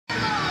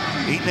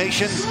Heat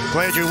Nation,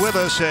 glad you're with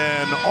us,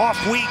 and off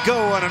we go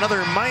on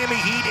another Miami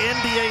Heat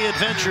NBA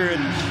adventure.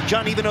 And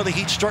John, even though the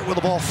Heat start with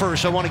the ball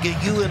first, I want to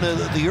get you into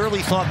the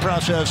early thought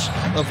process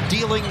of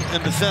dealing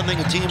and defending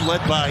a team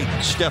led by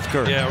Steph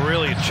Curry. Yeah,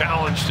 really a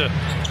challenge to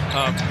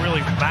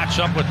really match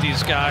up with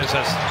these guys.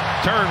 As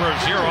Terry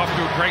Rozier off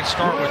to a great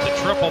start with the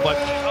triple, but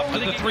up to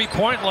the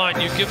three-point line,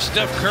 you give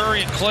Steph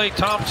Curry and Klay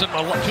Thompson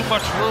too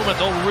much room, and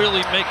they'll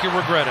really make you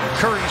regret it.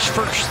 Curry's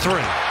first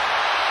three.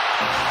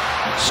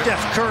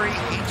 Steph Curry.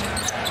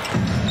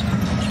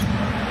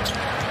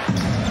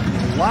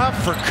 Lob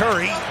for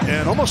Curry,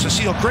 and almost a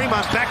seal.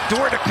 Draymond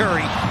backdoor to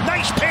Curry.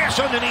 Nice pass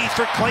underneath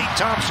for Klay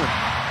Thompson.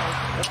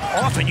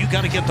 Often you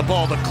got to get the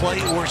ball to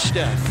Klay or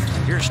Steph.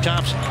 Here's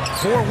Thompson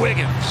for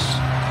Wiggins.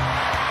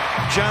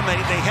 John,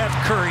 they have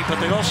Curry, but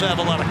they also have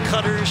a lot of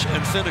cutters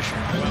and finishers.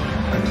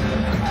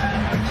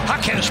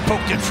 Jaquez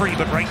poked it free,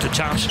 but right to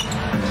Thompson.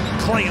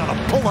 Klay on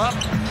a pull-up,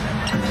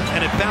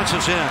 and it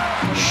bounces in.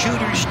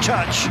 Shooter's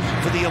touch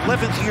for the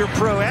 11th year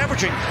pro,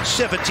 averaging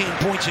 17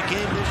 points a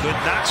game. Could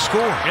not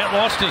score. He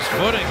lost his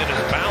footing and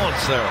his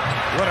balance there.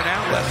 What an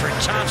outlet for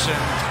Thompson.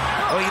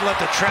 Oh, he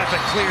let the traffic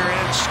clear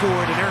and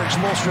scored, and Erik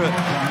Spoelstra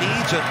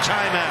needs a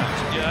timeout.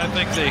 Yeah, I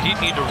think the Heat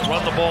need to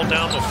run the ball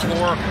down the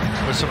floor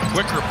with some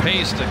quicker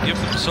pace to give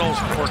themselves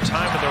more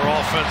time in their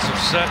offensive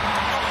set.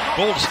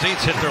 Golden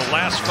State's hit their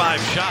last 5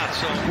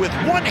 shots. So. With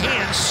one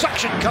hand,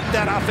 suction cup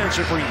that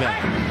offensive rebound.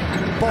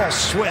 Ball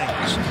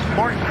swings.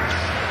 Martin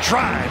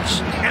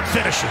drives and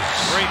finishes.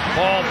 Great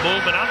ball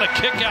movement on the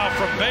kick out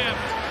from Bam.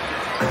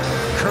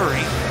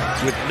 Curry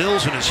with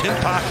Mills in his hip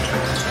pocket.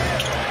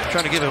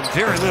 Trying to give him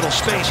very little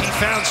space. He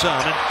found some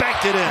and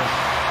backed it in.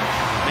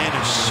 Man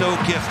is so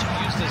gifted.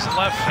 Used his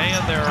left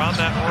hand there on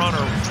that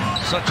runner.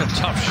 Such a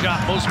tough shot.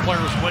 Most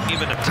players wouldn't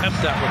even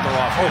attempt that with their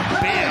offense.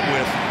 Oh, Bam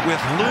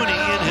with Looney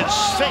in his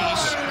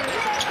face.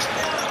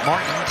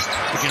 Martin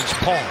against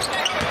Paul.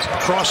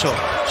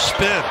 Crossover,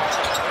 spin,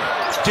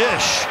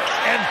 dish,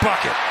 and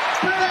bucket.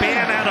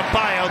 Bam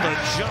Adebayo, the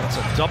jump. It's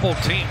a double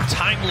team.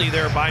 Timely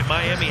there by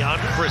Miami on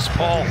Chris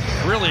Paul.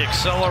 Really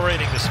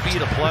accelerating the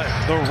speed of play.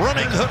 The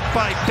running hook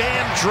by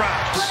Bam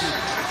drops.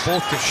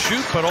 Both to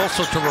shoot, but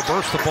also to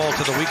reverse the ball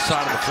to the weak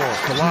side of the floor.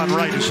 Delon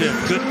Wright is in.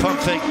 Good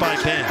pump fake by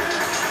Bam.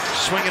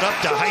 Swing it up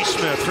to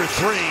Highsmith for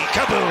three.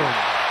 Kaboom!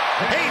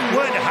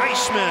 Haywood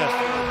Highsmith.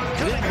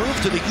 Didn't move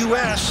to the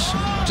U.S.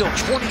 until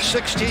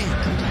 2016.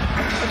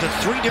 Went to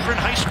 3 different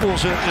high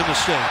schools in the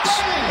States.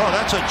 Oh,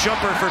 that's a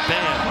jumper for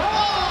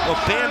Bam. Well,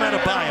 Bam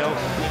Adebayo,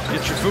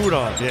 get your food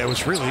on. Yeah, it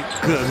was really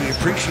good. We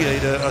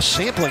appreciate a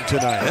sampling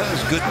tonight. That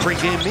was a good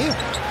pregame meal.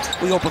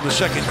 We opened the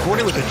second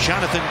quarter with a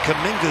Jonathan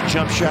Kuminga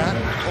jump shot.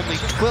 Only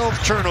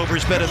 12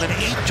 turnovers, better than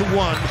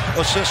 8-to-1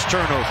 assist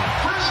turnover.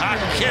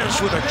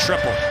 Jaquez with a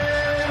triple.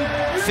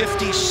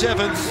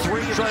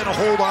 57-3, trying to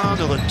hold on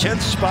to the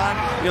 10th spot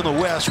in the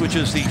West, which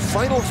is the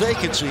final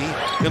vacancy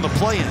in the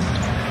play-in.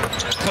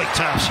 Klay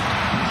Thompson.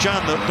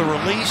 John, the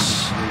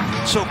release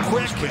so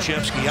quick.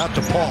 Krzyzewski out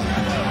to Paul.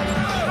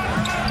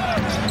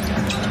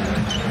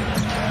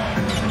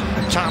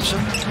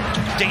 Thompson,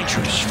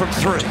 dangerous from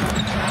 3.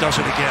 Does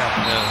it again.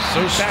 Yeah,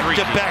 so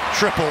streaky. Back-to-back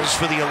triples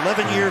for the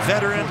 11-year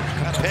veteran.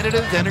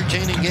 Competitive,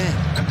 entertaining game.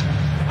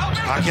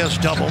 Jaquez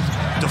doubled,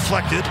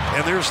 deflected,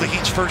 and there's the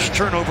Heat's first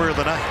turnover of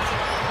the night.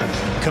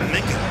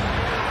 Kuminga.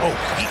 Oh,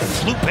 he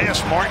flew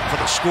past Martin for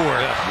the score.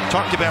 Yeah.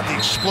 Talked about the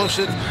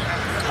explosive.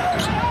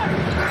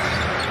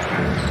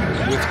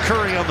 With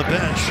Curry on the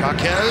bench.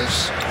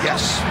 Jaquez,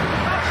 yes.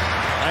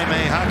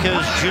 Jaime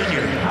Jaquez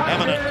Jr.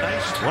 having a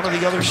nice. One of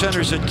the other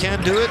centers that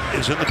can do it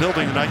is in the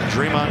building tonight,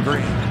 Draymond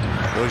Green.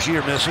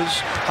 Rozier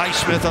misses.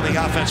 Highsmith on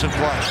the offensive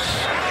glass.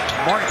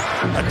 Martin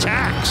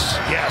attacks.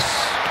 Yes.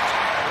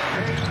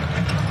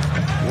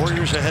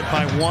 Warriors ahead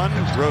by 1.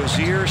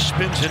 Rozier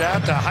spins it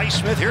out to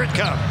Highsmith. Here it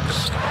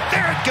comes.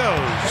 There it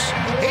goes.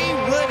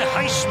 Haywood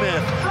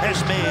Highsmith has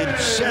made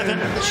 7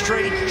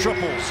 straight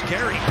triples.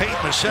 Gary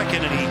Payton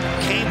II, and he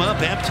came up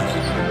empty.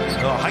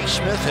 So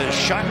Highsmith has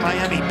shot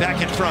Miami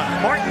back in front.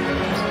 Martin,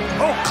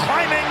 oh,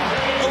 climbing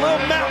a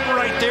little mountain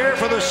right there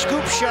for the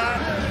scoop shot.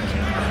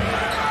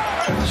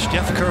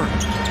 Steph Curry.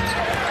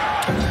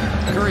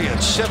 Curry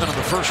had 7 in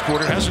the first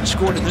quarter. Hasn't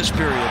scored in this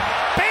period.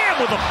 Bam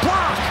with a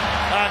block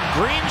on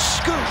Green's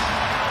scoop.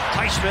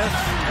 Highsmith,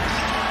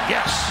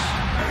 yes.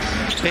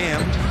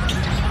 Bam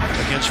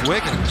against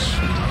Wiggins.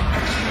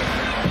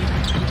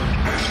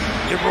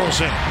 It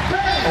rolls in.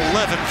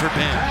 11 for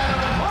Bam.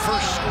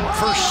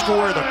 First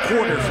score of the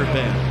quarter for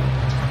Bam.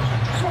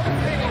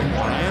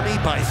 Miami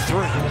by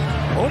 3.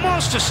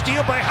 Almost a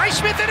steal by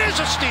Highsmith. It is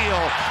a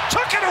steal.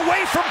 Took it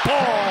away from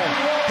Paul.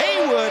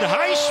 Haywood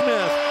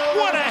Highsmith.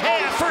 What a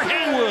half for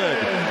Haywood.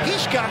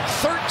 He's got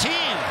 13.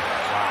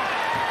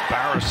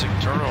 Embarrassing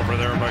turnover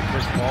there by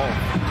Chris Paul.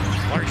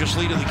 Largest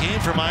lead of the game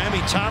for Miami.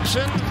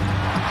 Thompson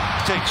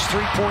takes 3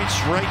 points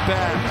right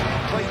back.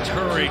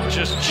 Curry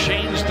just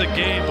changed the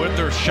game with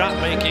their shot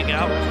making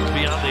out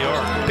beyond the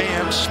arc.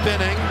 Bam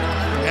spinning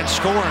and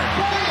scoring.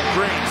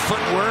 Great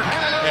footwork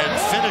and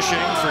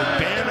finishing for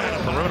Bam.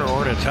 perimeter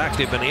or in attack.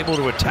 They've been able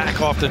to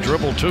attack off the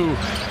dribble too,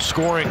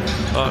 scoring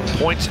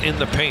points in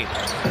the paint.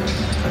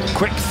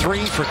 Quick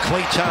three for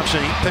Klay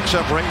Thompson. He picks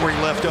up right where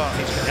he left off.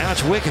 Now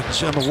it's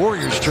Wiggins and the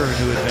Warriors' turn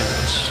to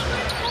advance.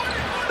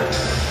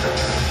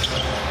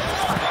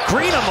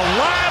 Green on the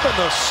lob and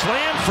the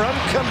slam from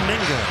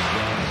Kuminga.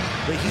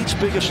 The Heat's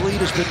biggest lead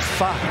has been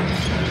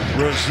 5.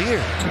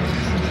 Rozier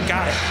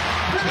got it.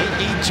 They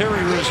need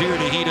Terry Rozier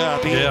to heat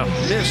up. He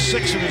missed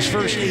 6 of his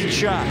first 8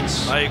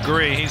 shots. I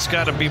agree. He's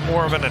got to be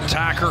more of an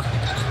attacker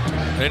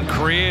and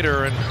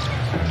creator, and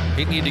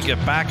he need to get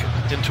back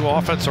into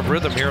offensive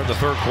rhythm here in the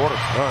third quarter.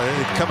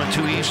 It's coming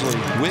too easily.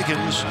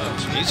 Wiggins.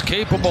 He's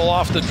capable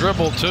off the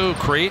dribble too,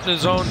 creating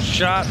his own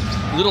shot.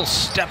 Little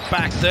step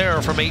back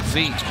there from 8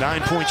 feet.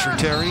 9 points for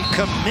Terry.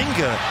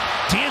 Kuminga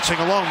dancing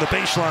along the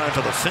baseline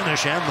for the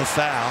finish and the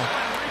foul.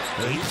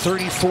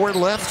 8:34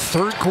 left,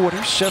 third quarter,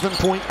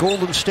 7-point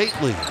Golden State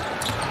lead.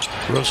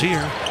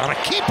 Rozier on a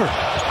keeper.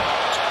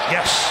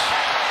 Yes.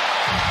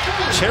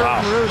 Terry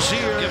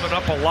Rozier. Giving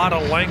up a lot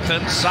of length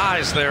and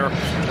size there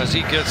as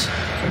he gets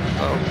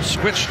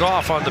switched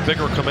off on the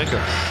bigger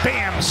Kuminga.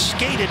 Bam!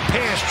 Skated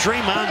past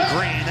Draymond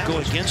Green. Go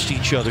against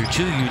each other,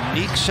 2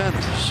 unique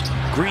centers.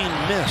 Green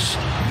missed.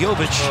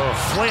 Jovic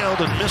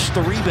flailed and missed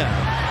the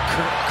rebound.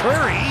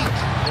 Curry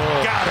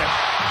got it.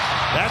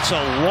 That's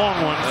a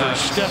long one for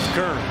Steph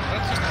Curry.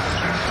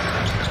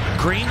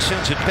 Green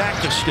sends it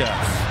back to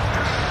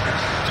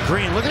Steph.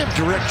 Green, look at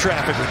him direct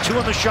traffic with 2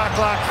 on the shot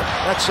clock.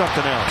 That's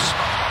something else.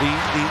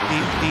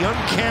 The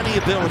uncanny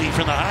ability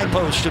from the high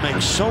post to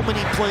make so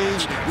many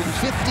plays with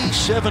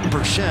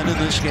 57% in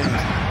this game.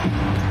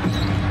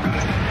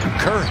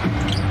 Curry.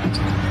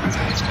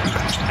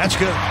 That's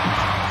good.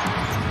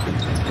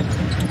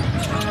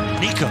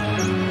 Nico.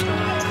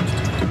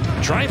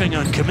 Driving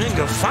on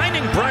Kuminga,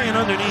 finding Bryant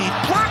underneath,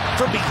 blocked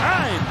from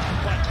behind.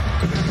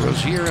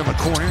 Rozier in the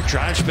corner,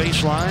 drives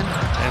baseline,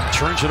 and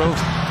turns it over.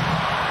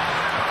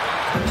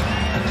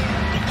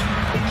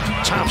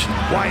 Thompson,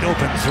 wide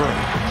open throw.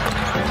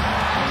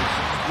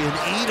 In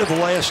 8 of the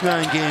last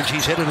 9 games,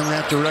 he's headed in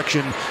that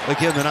direction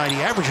again tonight.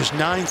 He averages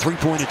 9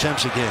 3-point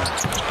attempts a game.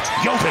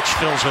 Jovic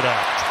fills it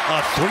out.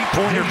 A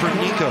 3-pointer for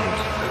Nico.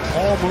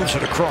 Paul moves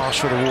it across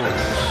for the Warriors.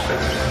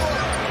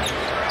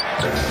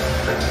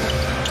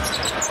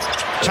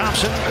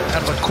 Thompson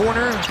out of the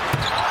corner.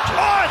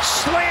 Oh, it's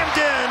slammed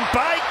in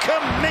by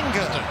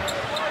Kuminga.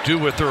 Do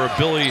with their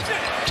ability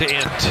to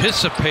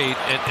anticipate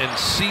and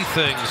see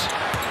things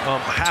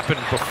happen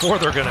before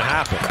they're going to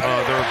happen.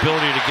 Their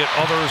ability to get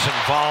others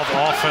involved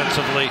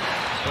offensively,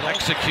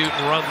 execute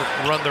and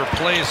run their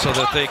plays so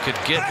that they could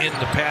get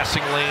into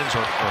passing lanes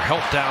or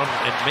help down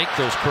and make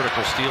those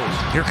critical steals.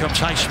 Here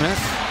comes Highsmith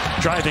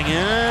driving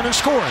in and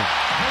scoring.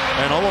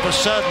 And all of a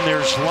sudden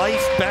there's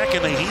life back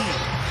in the Heat.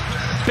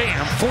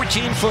 Bam,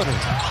 14-footer.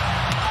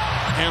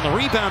 And the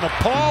rebound of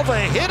Paul, the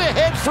hit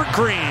ahead for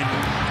Green.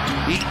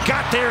 He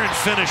got there and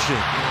finished it.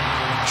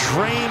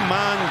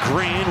 Draymond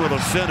Green with a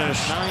finish.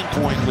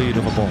 9-point lead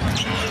in the ball.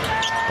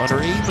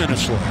 Under 8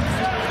 minutes left.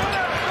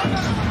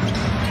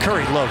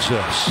 Curry loves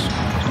this.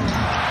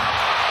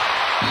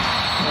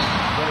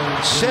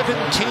 17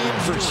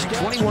 for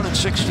 21 and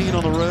 16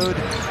 on the road,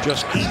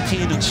 just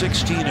 18 and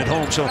 16 at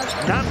home. So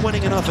not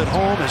winning enough at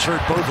home has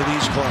hurt both of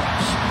these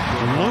clubs.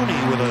 Looney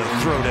with a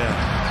throwdown.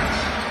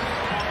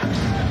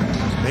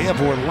 They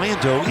have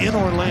Orlando in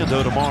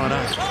Orlando tomorrow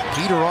night.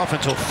 Heat are off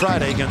until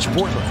Friday against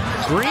Portland.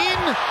 Green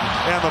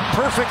and the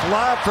perfect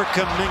lob for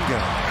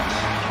Kuminga.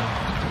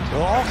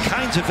 All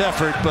kinds of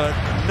effort, but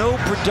no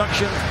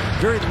production,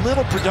 very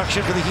little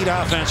production for the Heat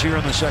offense here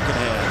in the second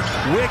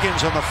half.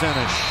 Wiggins on the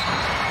finish.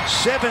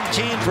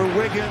 17 for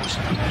Wiggins.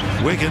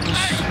 Wiggins.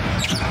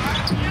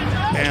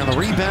 And the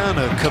rebound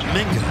of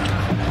Kuminga.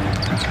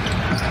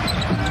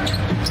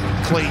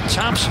 Klay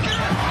Thompson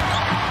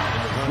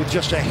with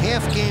just a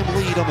half-game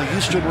lead on the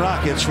Houston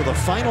Rockets for the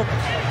final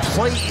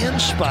play-in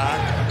spot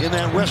in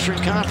that Western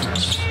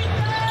Conference.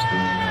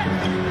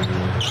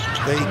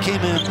 They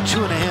came in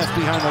 2.5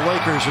 behind the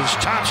Lakers as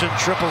Thompson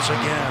triples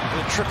again.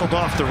 It trickled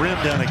off the rim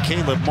down to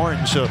Caleb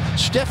Martin. So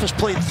Steph has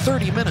played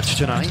 30 minutes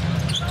tonight.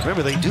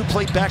 Remember, they do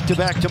play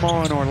back-to-back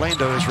tomorrow in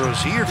Orlando as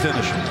Rozier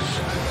finishes.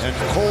 And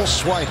Cole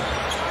Swider.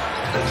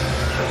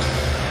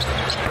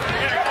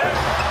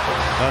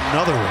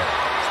 Another one.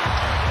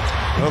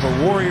 Well, the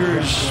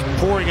Warriors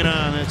pouring it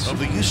on. It's of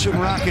the Houston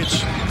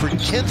Rockets for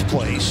 10th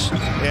place,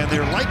 and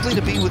they're likely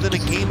to be within a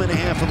game and a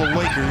half of the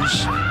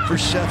Lakers for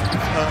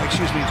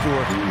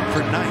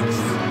for 9th.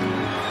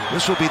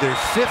 This will be their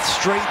 5th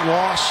straight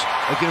loss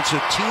against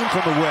a team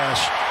from the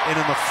West, and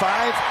in the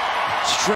 5 straight